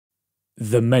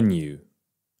The menu.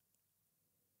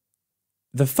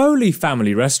 The Foley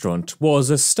family restaurant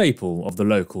was a staple of the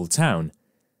local town.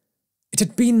 It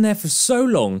had been there for so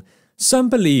long, some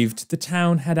believed the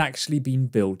town had actually been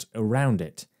built around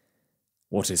it.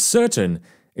 What is certain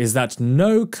is that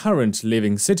no current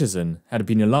living citizen had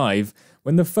been alive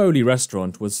when the Foley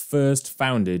restaurant was first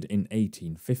founded in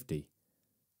 1850.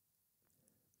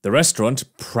 The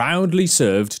restaurant proudly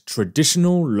served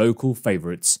traditional local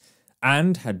favourites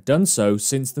and had done so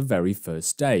since the very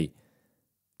first day.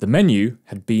 The menu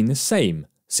had been the same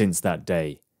since that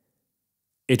day.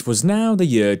 It was now the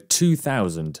year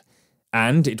 2000,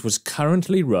 and it was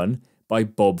currently run by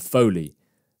Bob Foley,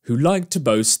 who liked to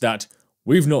boast that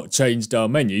we've not changed our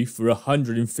menu for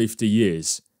 150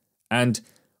 years, and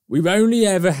we've only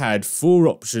ever had 4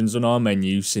 options on our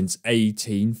menu since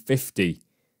 1850.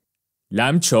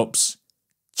 Lamb chops,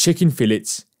 chicken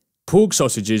fillets, pork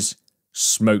sausages,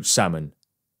 smoked salmon.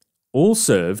 All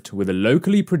served with a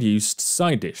locally produced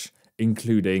side dish,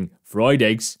 including fried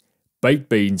eggs, baked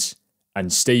beans,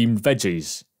 and steamed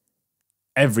veggies.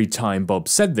 Every time Bob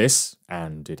said this,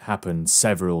 and it happened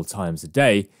several times a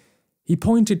day, he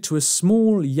pointed to a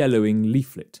small yellowing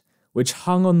leaflet which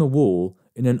hung on the wall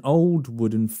in an old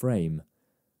wooden frame.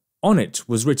 On it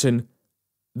was written,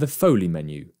 "The Foley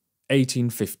Menu,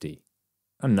 1850,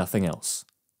 and nothing else.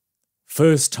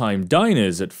 First-time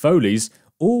diners at Foley's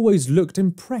always looked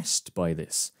impressed by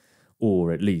this,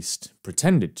 or at least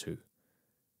pretended to.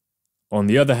 On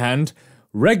the other hand,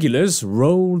 regulars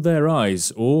rolled their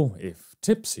eyes or, if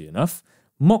tipsy enough,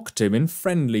 mocked him in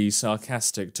friendly,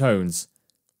 sarcastic tones.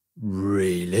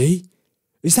 "Really?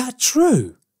 Is that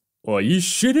true? Why, you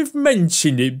should have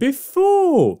mentioned it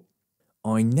before.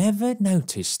 I never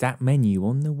noticed that menu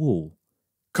on the wall.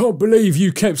 Can't believe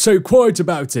you kept so quiet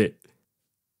about it."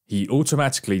 He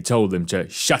automatically told them to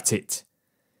shut it.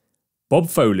 Bob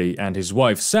Foley and his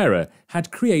wife Sarah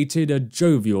had created a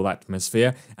jovial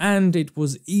atmosphere, and it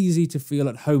was easy to feel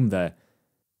at home there.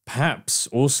 Perhaps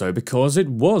also because it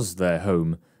was their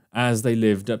home, as they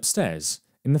lived upstairs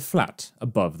in the flat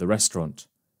above the restaurant.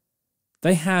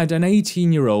 They had an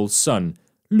 18-year-old son,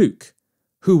 Luke,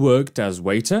 who worked as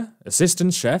waiter,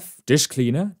 assistant chef, dish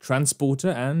cleaner, transporter,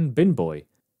 and bin boy.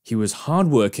 He was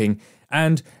hard-working,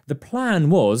 and the plan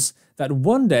was that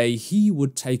one day he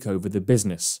would take over the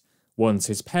business, once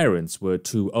his parents were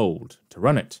too old to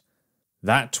run it.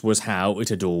 That was how it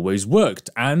had always worked,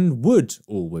 and would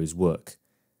always work.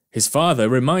 His father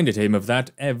reminded him of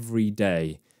that every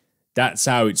day. That's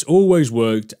how it's always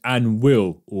worked and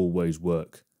will always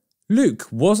work. Luke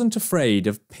wasn't afraid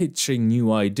of pitching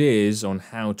new ideas on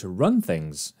how to run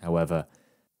things, however.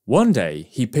 One day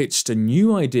he pitched a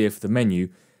new idea for the menu,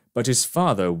 but his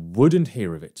father wouldn't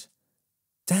hear of it.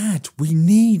 "Dad, we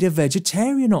need a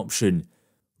vegetarian option."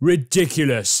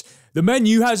 "Ridiculous! The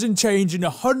menu hasn't changed in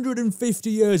 150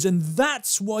 years and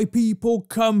that's why people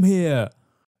come here."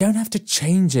 "You don't have to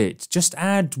change it, just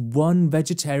add one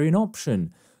vegetarian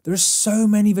option. There are so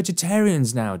many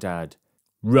vegetarians now, Dad."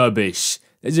 "Rubbish!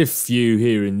 There's a few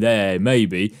here and there,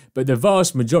 maybe, but the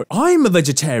vast majority—" "I'm a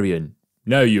vegetarian."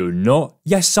 "No, you're not."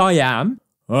 "Yes, I am."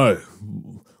 "Oh,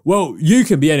 well, you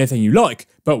can be anything you like,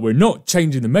 but we're not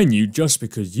changing the menu just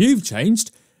because you've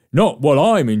changed. Not while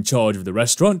I'm in charge of the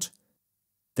restaurant."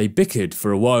 They bickered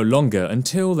for a while longer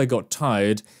until they got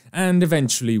tired and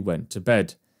eventually went to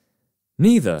bed.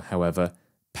 Neither, however,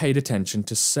 paid attention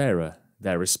to Sarah,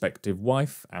 their respective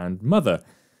wife and mother,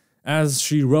 as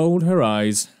she rolled her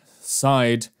eyes,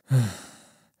 sighed,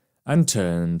 and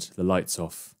turned the lights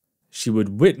off. She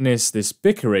would witness this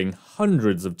bickering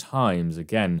hundreds of times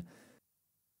again.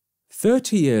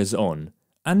 30 years on,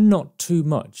 and not too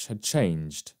much had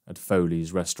changed at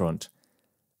Foley's restaurant,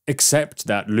 except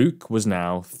that Luke was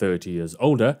now 30 years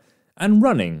older and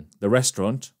running the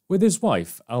restaurant with his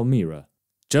wife Almira.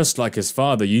 Just like his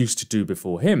father used to do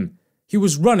before him, he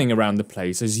was running around the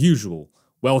place as usual,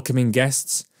 welcoming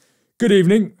guests. "Good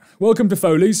evening, welcome to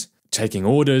Foley's," taking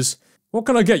orders. "What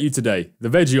can I get you today? The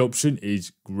veggie option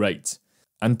is great,"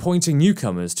 and pointing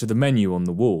newcomers to the menu on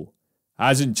the wall.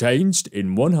 "Hasn't changed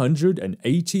in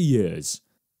 180 years.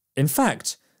 In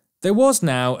fact, there was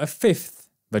now a 5th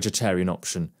vegetarian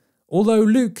option, although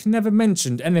Luke never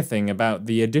mentioned anything about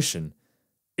the addition.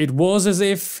 It was as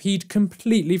if he'd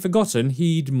completely forgotten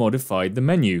he'd modified the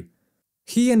menu.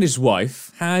 He and his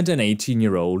wife had an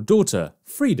 18-year-old daughter,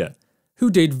 Frida, who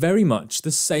did very much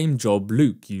the same job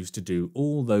Luke used to do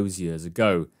all those years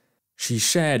ago. She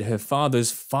shared her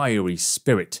father's fiery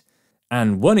spirit,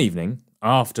 and one evening,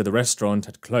 after the restaurant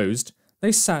had closed,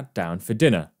 they sat down for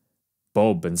dinner.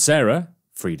 Bob and Sarah,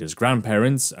 Frida's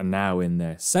grandparents and now in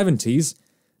their 70s,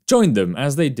 joined them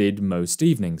as they did most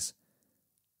evenings.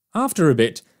 After a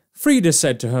bit, Frida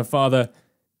said to her father,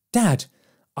 "Dad,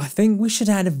 I think we should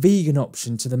add a vegan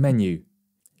option to the menu."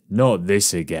 "Not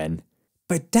this again."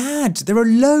 "But Dad, there are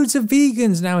loads of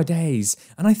vegans nowadays,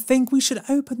 and I think we should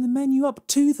open the menu up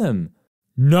to them."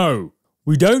 "No,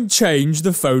 we don't change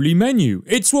the Foley menu.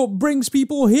 It's what brings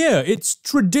people here. It's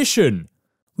tradition."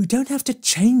 "We don't have to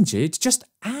change it, just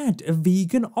add a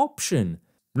vegan option."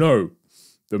 "No,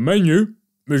 the menu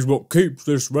is what keeps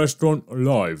this restaurant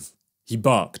alive," he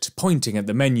barked, pointing at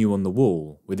the menu on the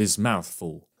wall with his mouth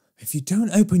full. "If you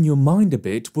don't open your mind a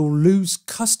bit, we'll lose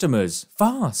customers,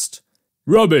 fast."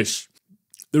 "Rubbish.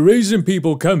 The reason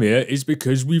people come here is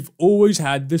because we've always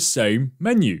had the same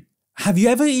menu." "Have you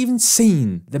ever even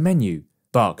seen the menu?"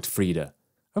 barked Frida.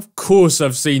 "Of course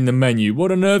I've seen the menu.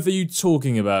 What on earth are you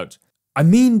talking about?" "I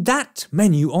mean that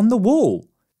menu on the wall."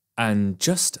 And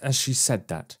just as she said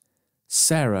that,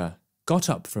 Sarah got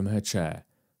up from her chair,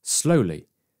 slowly,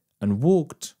 and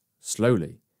walked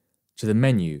slowly to the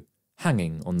menu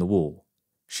hanging on the wall.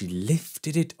 She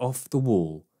lifted it off the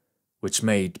wall, which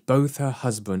made both her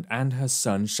husband and her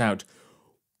son shout,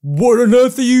 "What on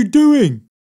earth are you doing?"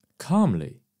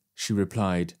 Calmly, she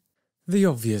replied, "The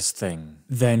obvious thing,"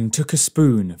 then took a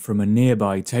spoon from a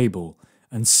nearby table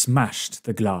and smashed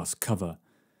the glass cover,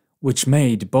 which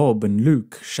made Bob and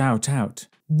Luke shout out,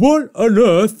 "What on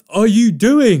earth are you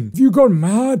doing? Have you gone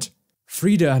mad?"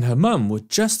 Frida and her mum were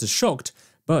just as shocked,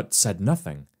 but said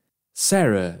nothing.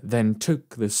 Sarah then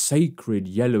took the sacred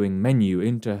yellowing menu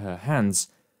into her hands,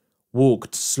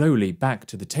 walked slowly back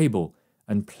to the table,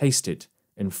 and placed it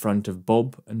in front of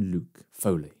Bob and Luke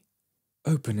Foley.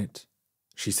 "Open it,"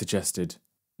 she suggested.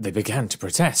 They began to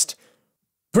protest.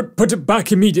 Put it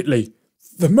back immediately.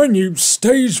 The menu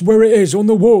stays where it is on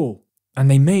the wall." And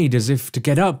they made as if to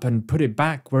get up and put it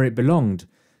back where it belonged,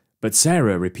 but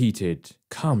Sarah repeated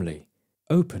calmly,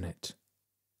 "Open it."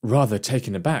 Rather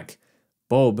taken aback,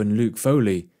 Bob and Luke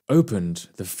Foley opened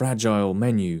the fragile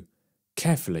menu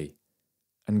carefully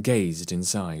and gazed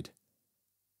inside.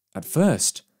 At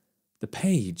first, the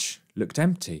page looked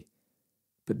empty,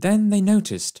 but then they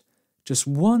noticed just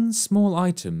one small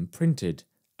item printed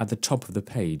at the top of the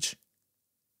page: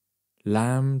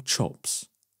 lamb chops.